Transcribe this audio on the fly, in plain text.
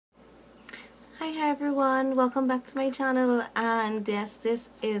Hi everyone, welcome back to my channel, and yes, this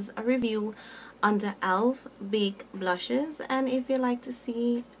is a review on the e.l.f. Bake Blushes. And if you like to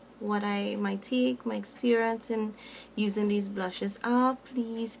see what my take, my experience in using these blushes are,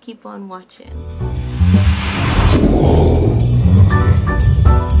 please keep on watching.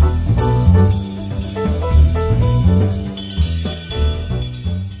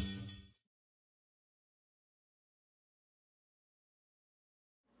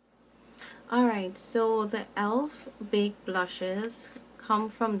 Alright, so the e.l.f. Bake Blushes come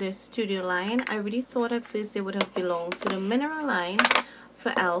from the Studio line. I really thought at first they would have belonged to the Mineral line for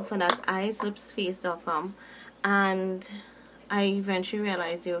e.l.f., and that's eyeslipsface.com, and I eventually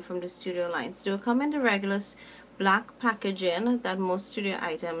realized they were from the Studio line. So they come in the regular black packaging that most studio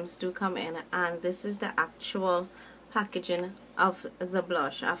items do come in, and this is the actual packaging of the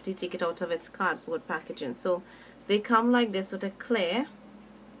blush after you take it out of its cardboard packaging. So they come like this with a clear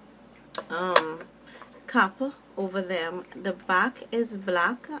cap over them. The back is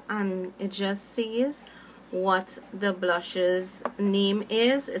black and it just says what the blush's name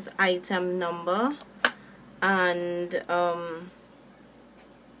is, its item number, and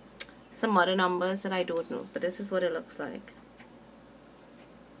some other numbers that I don't know, but this is what it looks like.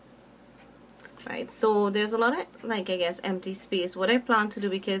 Right, so there's a lot of, like, I guess, empty space. What I plan to do,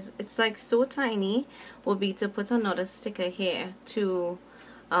 because it's like so tiny, will be to put another sticker here to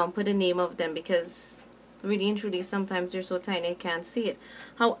put the name of them, because really and truly sometimes they're so tiny I can't see it.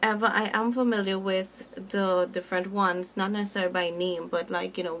 However, I am familiar with the different ones, not necessarily by name, but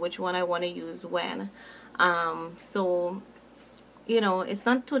like, you know, which one I want to use when. So, you know, it's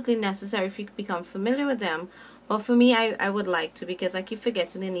not totally necessary if you become familiar with them, but for me, I would like to, because I keep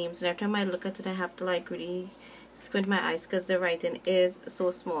forgetting the names, and every time I look at it I have to like really squint my eyes because the writing is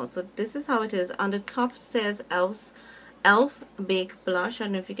so small. So this is how it is. On the top says e.l.f. Bake Blush. I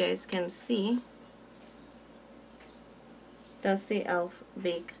don't know if you guys can see. It does say e.l.f.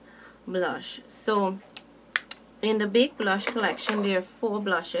 Bake Blush. So in the Bake Blush collection there are 4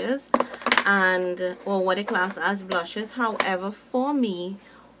 blushes, and or what they class as blushes. However, for me,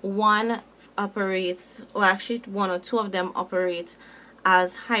 one operates, or actually 1 or 2 of them operate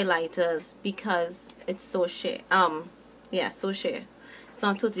as highlighters, because it's so sheer. So sheer. It's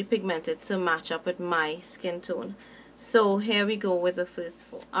not totally pigmented to match up with my skin tone. So here we go with the first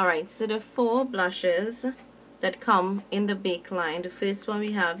 4. Alright, so the 4 blushes that come in the Bake line. The first one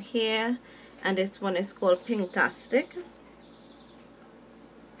we have here, and this one is called Pinktastic.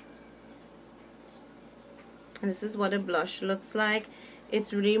 And this is what a blush looks like.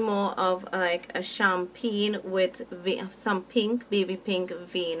 It's really more of like a champagne with some pink, baby pink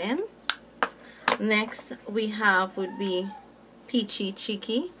veining. Next we have would be Peachy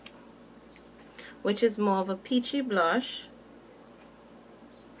Cheeky, which is more of a peachy blush.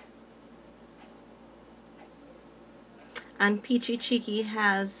 And Peachy Cheeky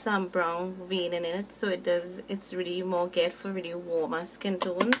has some brown veining in it, so it's really more geared for really warmer skin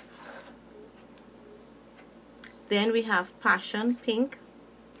tones. Then we have Passion Pink.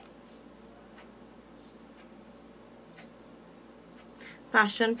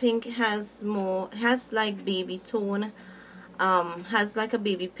 Passion Pink has like baby tone, has like a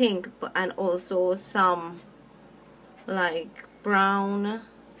baby pink, and also some like brown,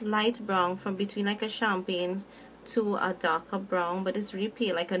 light brown, from between like a champagne to a darker brown, but it's really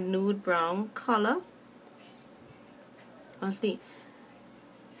pale, like a nude brown color.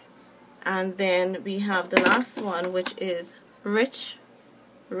 And then we have the last one, which is Rich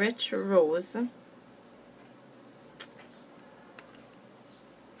Rose.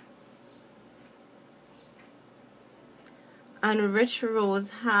 And Rich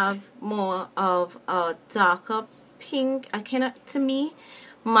Rose have more of a darker pink. To me,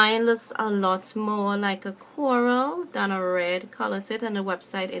 mine looks a lot more like a coral than a red color to it. On the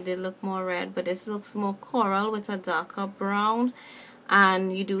website it did look more red, but this looks more coral with a darker brown.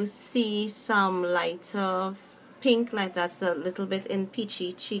 And you do see some lighter pink, like that's a little bit in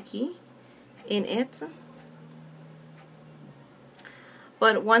Peachy Cheeky in it.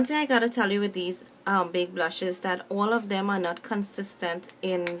 But one thing I gotta tell you with these big blushes, that all of them are not consistent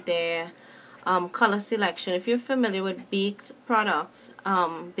in their color selection. If you're familiar with baked products,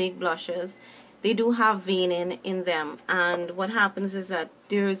 big blushes, they do have veining in them, and what happens is that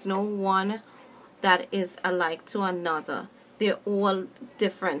there is no one that is alike to another. They're all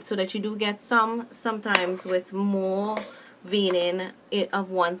different, so that you do get sometimes with more veining of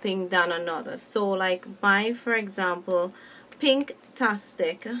one thing than another. So like for example,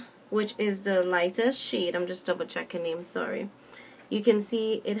 Pinktastic, which is the lightest shade, I'm just double checking name, sorry. You can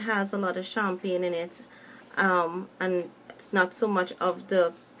see it has a lot of champagne in it, and it's not so much of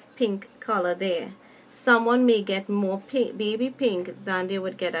the pink color there. Someone may get more pink, baby pink than they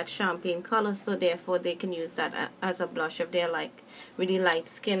would get at champagne color, so therefore they can use that as a blush if they're like really light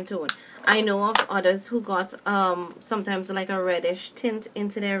skin tone. I know of others who got sometimes like a reddish tint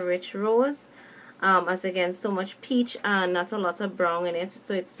into their rich rose, as again so much peach and not a lot of brown in it,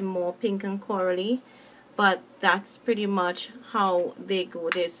 so it's more pink and corally. But that's pretty much how they go.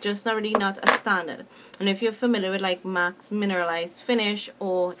 There's just not really not a standard. And if you're familiar with like MAC's mineralized finish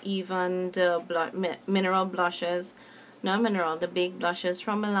or even the mineral blushes, not mineral, the big blushes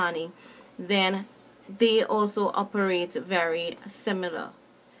from Milani, then they also operate very similar.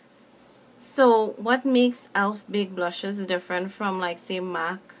 So what makes e.l.f. big blushes different from like say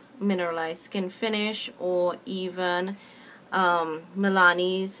MAC mineralized skin finish or even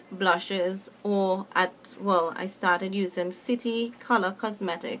Milani's blushes, or I started using City Color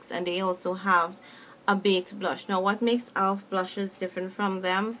Cosmetics, and they also have a baked blush. Now what makes e.l.f. blushes different from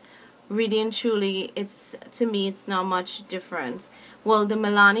them, really and truly, to me it's not much difference. Well, the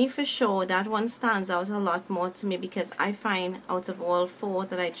Milani for sure, that one stands out a lot more to me because I find out of all four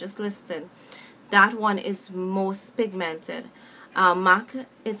that I just listed, that one is most pigmented. MAC,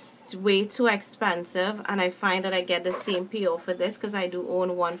 it's way too expensive, and I find that I get the same PO for this because I do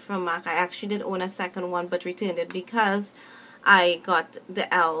own one from MAC. I actually did own a second one but returned it because I got the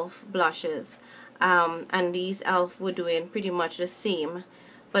e.l.f. blushes, and these e.l.f. were doing pretty much the same.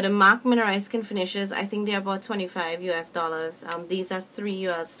 But the MAC mineralized skin finishes, I think they're about $25 US. These are $3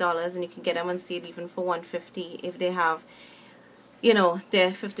 US, and you can get them on sale even for $150 if they have, you know,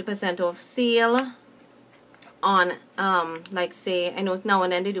 their 50% off sale on like say, I know now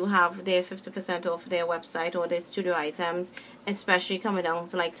and then they do have their 50% off their website or their studio items, especially coming down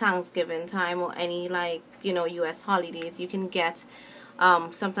to like Thanksgiving time or any like, you know, US holidays. You can get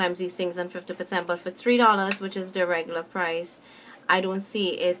sometimes these things on 50%, but for $3, which is the regular price, I don't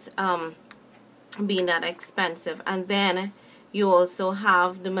see it being that expensive. And then you also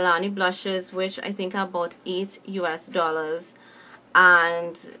have the Milani blushes, which I think are about $8 US,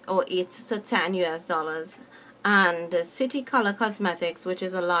 and or $8 to $10 US. And the City Color Cosmetics, which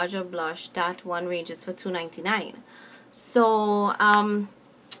is a larger blush, that one ranges for $2.99. So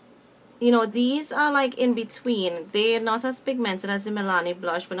you know, these are like in between. They're not as pigmented as the Milani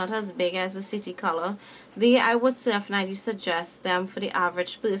blush, but not as big as the City Color. I would definitely suggest them for the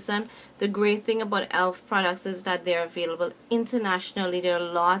average person. The great thing about e.l.f. products is that they're available internationally. There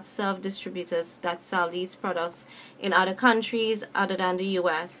are lots of distributors that sell these products in other countries other than the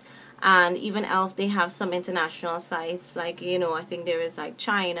US. And even e.l.f., they have some international sites, like, you know, I think there is like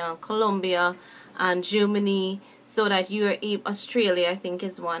China, Colombia, and Germany, so that you're Australia, I think,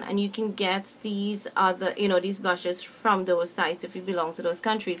 is one, and you can get these other, you know, these blushes from those sites if you belong to those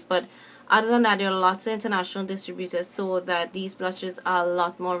countries. But other than that, there are lots of international distributors, so that these blushes are a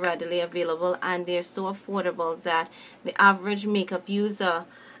lot more readily available, and they're so affordable that the average makeup user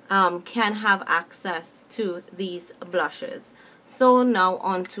can have access to these blushes. So now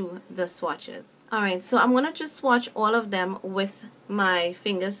on to the swatches. Alright, so I'm going to just swatch all of them with my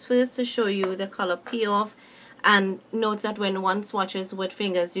fingers first to show you the color payoff. And note that when one swatches with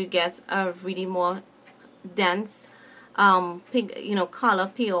fingers, you get a really more dense pink, you know, color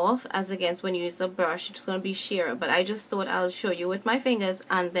payoff, as against when you use a brush, it's going to be sheer. But I just thought I'll show you with my fingers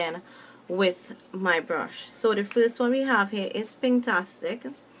and then with my brush. So the first one we have here is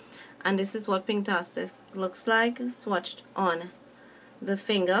Pinktastic, and this is what Pinktastic looks like swatched on the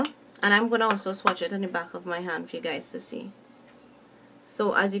finger, and I'm going to also swatch it on the back of my hand for you guys to see.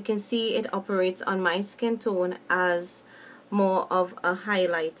 So as you can see, it operates on my skin tone as more of a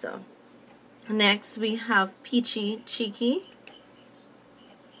highlighter. Next we have Peachy Cheeky.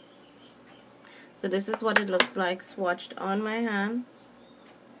 So this is what it looks like swatched on my hand.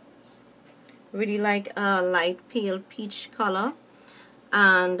 Really like a light pale peach color,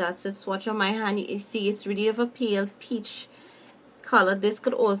 and that's it swatch on my hand. You see it's really of a pale peach color. This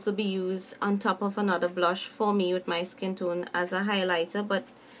could also be used on top of another blush for me with my skin tone as a highlighter, but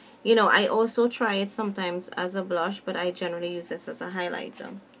you know, I also try it sometimes as a blush, but I generally use this as a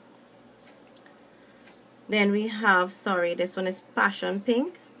highlighter. Then we have, sorry, this one is Passion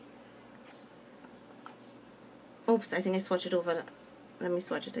Pink. Oops, I think I swatched it over. Let me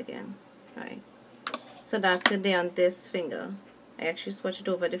swatch it again. Alright, so that's it there on this finger. I actually swatched it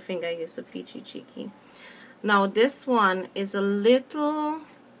over the finger I used for Peachy Cheeky. Now this one is a little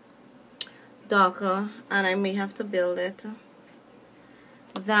darker, and I may have to build it,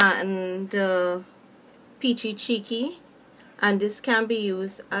 than the Peachy Cheeky, and this can be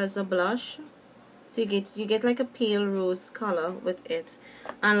used as a blush. So you get like a pale rose color with it.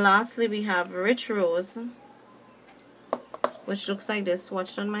 And lastly we have Rich Rose, which looks like this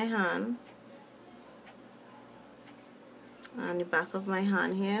swatched on my hand and the back of my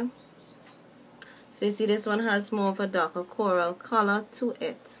hand here. So you see this one has more of a darker coral color to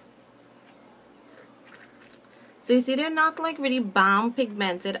it. So you see they're not like really balm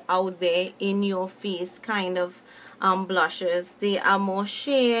pigmented out there in your face kind of blushes. They are more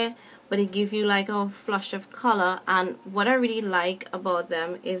sheer, but they give you like a flush of color, and what I really like about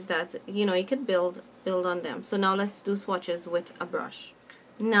them is that, you know, you can build on them. So now let's do swatches with a brush.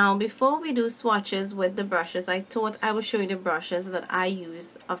 Now before we do swatches with the brushes, I thought I would show you the brushes that I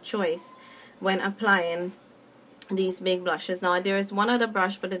use of choice when applying these big blushes. Now there is one other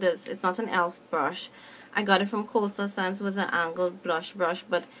brush, but it's not an e.l.f. brush. I got it from Coastal Sands. It was an angled blush brush,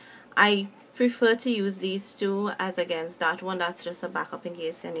 but I prefer to use these two as against that one. That's just a backup in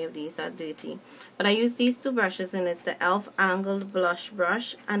case any of these are dirty. But I use these two brushes, and it's the e.l.f. angled blush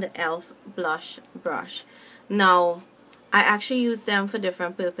brush and the e.l.f. blush brush. Now I actually use them for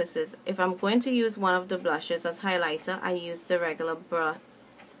different purposes. If I'm going to use one of the blushes as highlighter, I use the regular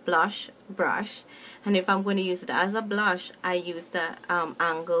blush brush, and if I'm going to use it as a blush, I use the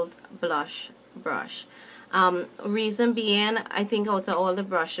angled blush brush. Reason being, I think out of all the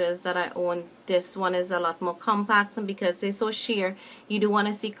brushes that I own, this one is a lot more compact, and because they're so sheer, you do want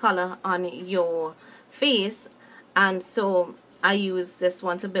to see color on your face, and so I use this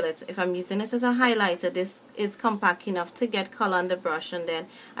one to build it. If I'm using it as a highlighter, this is compact enough to get color on the brush, and then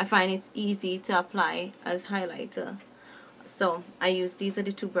I find it's easy to apply as highlighter. So I use, these are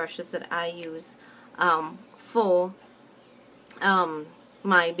the two brushes that I use for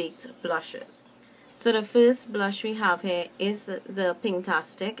my baked blushes. So the first blush we have here is the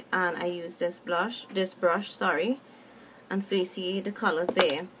Pinktastic, and I use this brush, and so you see the color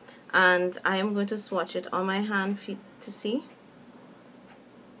there, and I am going to swatch it on my hand for you to see.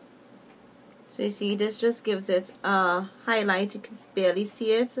 So you see this just gives it a highlight. You can barely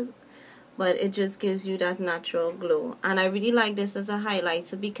see it, but it just gives you that natural glow, and I really like this as a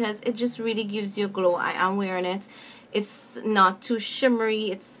highlighter because it just really gives you a glow. I am wearing it. It's not too shimmery,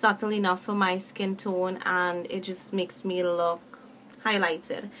 it's subtle enough for my skin tone, and it just makes me look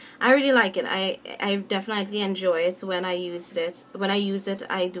highlighted. I really like it. I definitely enjoy it when I use it. When I use it,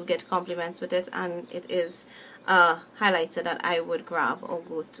 I do get compliments with it, and it is a highlighter that I would grab or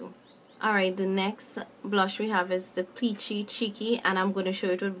go to. Alright, the next blush we have is the Peachy Cheeky, and I'm going to show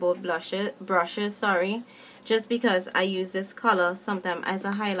it with both brushes, just because I use this color sometimes as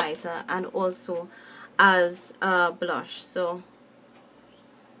a highlighter and also as a blush. So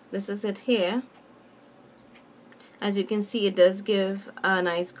this is it here. As you can see, it does give a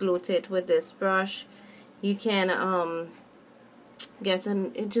nice glow to it with this brush. You can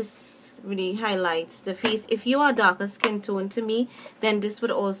it just really highlights the face. If you are darker skin tone to me, then this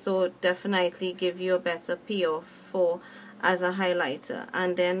would also definitely give you a better payoff for as a highlighter.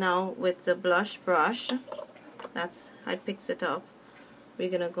 And then now with the blush brush, that's how it picks it up. We're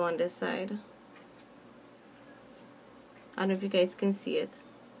gonna go on this side. I don't know if you guys can see it.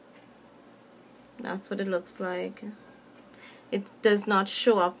 That's what it looks like. It does not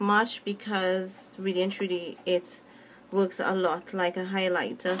show up much because really and truly it works a lot like a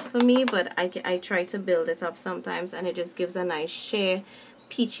highlighter for me, but I try to build it up sometimes, and it just gives a nice sheer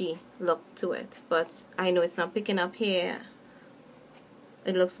peachy look to it. But I know it's not picking up here.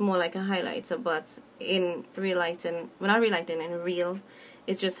 It looks more like a highlighter, but in real lighting, well, not real lighting, in real,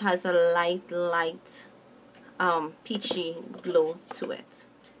 it just has a light peachy glow to it.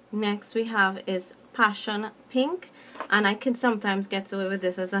 Next we have is Passion Pink, and I can sometimes get away with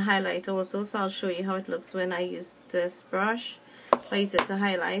this as a highlight also, so I'll show you how it looks when I use this brush. I use it to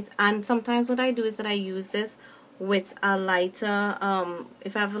highlight, and sometimes what I do is that I use this with a lighter,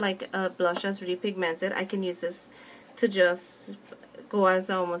 if I have like a blush that's really pigmented, I can use this to just go as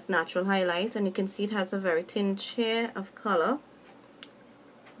almost natural highlight, and you can see it has a very thin shade of color,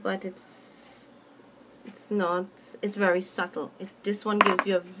 but it's very subtle. This one gives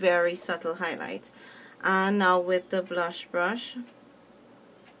you a very subtle highlight. And now with the blush brush,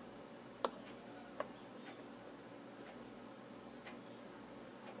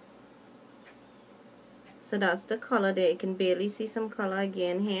 so that's the color there. You can barely see some color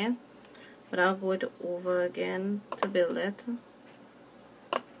again here, but I'll go it over again to build it.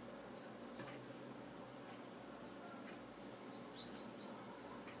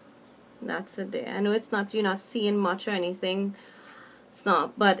 That's it there. I know it's not, you're not seeing much or anything, it's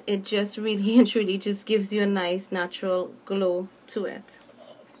not, but it just really and truly just gives you a nice natural glow to it.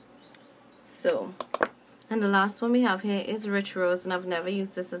 So, and the last one we have here is Rich Rose, and I've never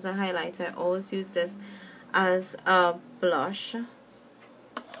used this as a highlighter. I always use this as a blush.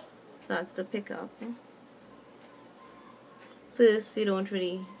 So that's the pickup. first you don't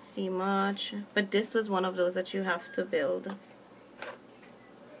really see much, but this was one of those that you have to build.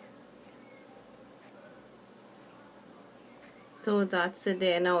 So that's it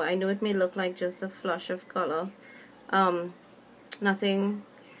there. Now I know it may look like just a flush of color, nothing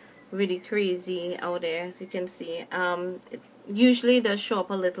really crazy out there, as you can see. It usually does show up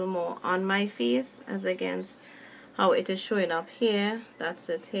a little more on my face as against how it is showing up here. That's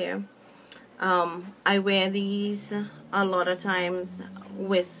it here. I wear these a lot of times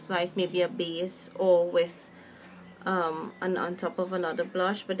with like maybe a base or with on top of another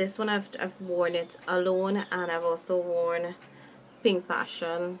blush, but this one I've worn it alone, and I've also worn Pink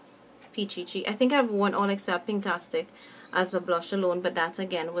Passion, Peachy Cheek. I think I've worn all except Pinktastic as a blush alone, but that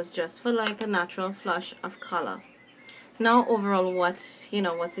again was just for like a natural flush of color. Now overall, what's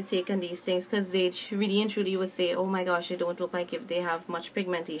the take on these things, because they really and truly would say, oh my gosh, they don't look like if they have much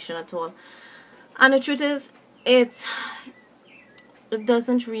pigmentation at all. And the truth is, it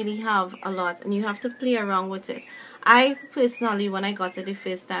doesn't really have a lot, and you have to play around with it. I personally, when I got it the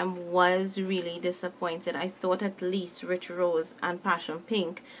first time, was really disappointed. I thought at least Rich Rose and Passion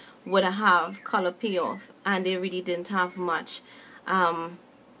Pink would have color payoff, and they really didn't have much.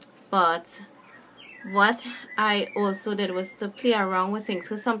 But what I also did was to play around with things,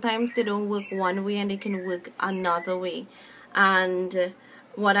 because sometimes they don't work one way and they can work another way. And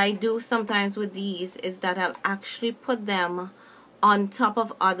what I do sometimes with these is that I'll actually put them on top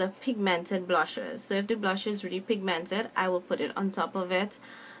of other pigmented blushes. So if the blush is really pigmented, I will put it on top of it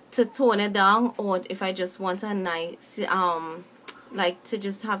to tone it down, or if I just want a nice like to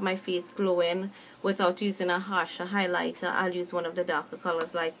just have my face glowing without using a harsher highlighter, I'll use one of the darker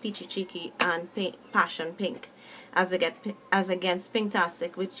colors like Peachy Cheeky and Passion Pink as against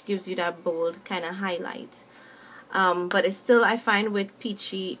Pinktastic, which gives you that bold kind of highlight. But it's still, I find with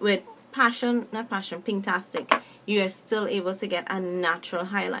Pinktastic, you are still able to get a natural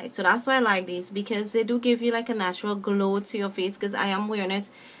highlight. So that's why I like these, because they do give you like a natural glow to your face, because I am wearing it.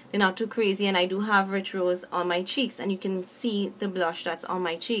 They're not too crazy, and I do have Rich Rose on my cheeks, and you can see the blush that's on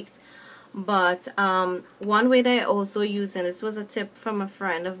my cheeks. But one way that I also use, and this was a tip from a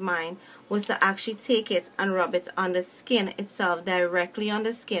friend of mine, was to actually take it and rub it on the skin itself, directly on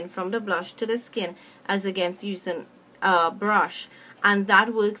the skin, from the blush to the skin, as against using a brush. And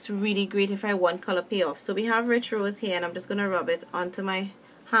that works really great if I want color payoff. So we have Rich Rose here, and I'm just going to rub it onto my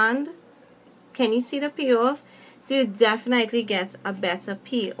hand. Can you see the payoff? So you definitely get a better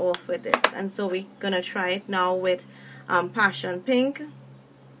payoff with this. And so we're going to try it now with Passion Pink.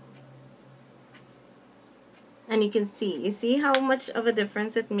 And you see how much of a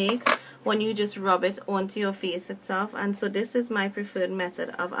difference it makes when you just rub it onto your face itself. And so this is my preferred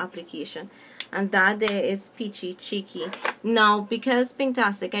method of application. And that there is Peachy Cheeky. Now, because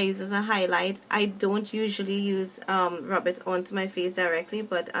Pinktastic I use as a highlight, I don't usually use rub it onto my face directly,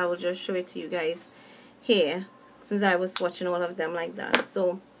 but I will just show it to you guys here, since I was swatching all of them like that.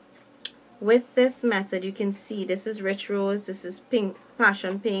 So with this method, you can see this is Rich Rose, this is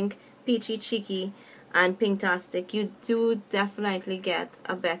Passion Pink, Peachy Cheeky, and Pinktastic. You do definitely get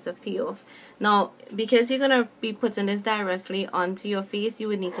a better payoff. Now, because you're going to be putting this directly onto your face, you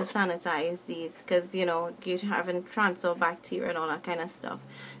would need to sanitize these, because you're having transfer bacteria and all that kind of stuff.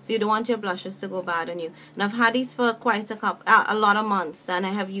 So you don't want your blushes to go bad on you. And I've had these for quite a lot of months, and I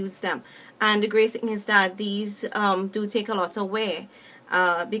have used them. And the great thing is that these do take a lot of wear.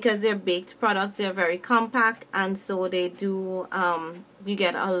 Because they're baked products, they're very compact, and so they do you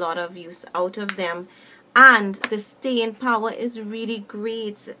get a lot of use out of them. And the staying power is really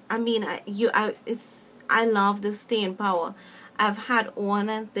great. I mean, I love the staying power. I've had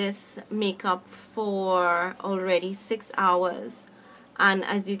on this makeup for already 6 hours, and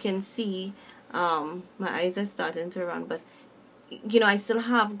as you can see, my eyes are starting to run, but I still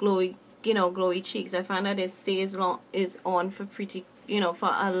have glowy cheeks. I find that it stays on for for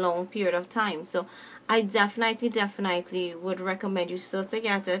a long period of time. So I definitely would recommend you still to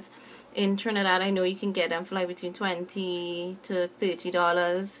get it. In Trinidad, I know you can get them for like between $20 to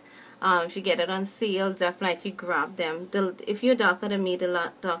 $30. If you get it on sale, definitely grab them. If you're darker than me, the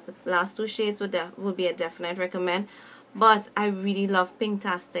last two shades would be a definite recommend. But I really love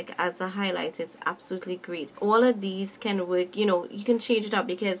Pinktastic as a highlight. It's absolutely great. All of these can work. You can change it up,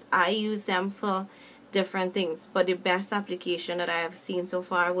 because I use them for different things, but the best application that I have seen so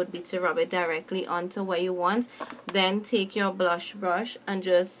far would be to rub it directly onto where you want, then take your blush brush and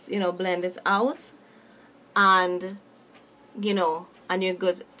just blend it out, and and you're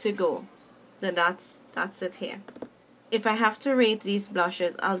good to go. Then that's it here. If I have to rate these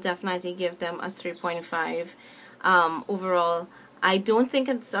blushes, I'll definitely give them a 3.5 overall. I don't think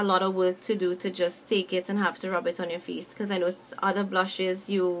it's a lot of work to do to just take it and have to rub it on your face, because I know other blushes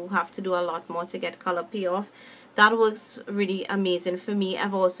you have to do a lot more to get color payoff. That works really amazing for me.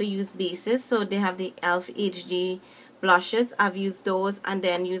 I've also used bases, so they have the e.l.f. HD blushes. I've used those and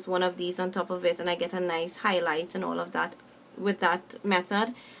then use one of these on top of it, and I get a nice highlight and all of that with that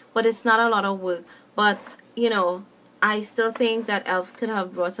method. But it's not a lot of work. But you know, I still think that e.l.f. could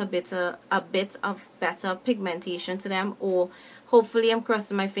have brought a bit of better pigmentation to them, or hopefully I'm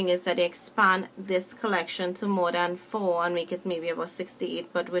crossing my fingers that they expand this collection to more than 4 and make it maybe about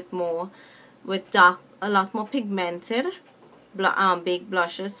 68, but with dark, a lot more pigmented baked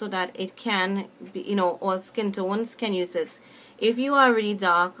blushes, so that it can be, you know, all skin tones can use this. If you are really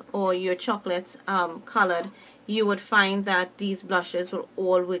dark or you're chocolate colored, you would find that these blushes will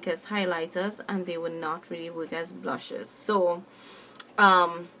all work as highlighters and they would not really work as blushes. So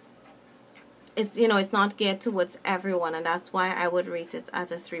it's, you know, it's not geared towards everyone, and that's why I would rate it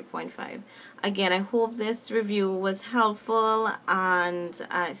at a 3.5. Again, I hope this review was helpful, and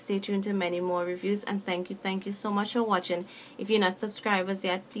stay tuned to many more reviews. And thank you so much for watching. If you're not subscribers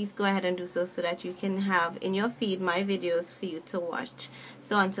yet, please go ahead and do so, so that you can have in your feed my videos for you to watch.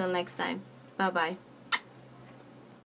 So until next time, bye bye.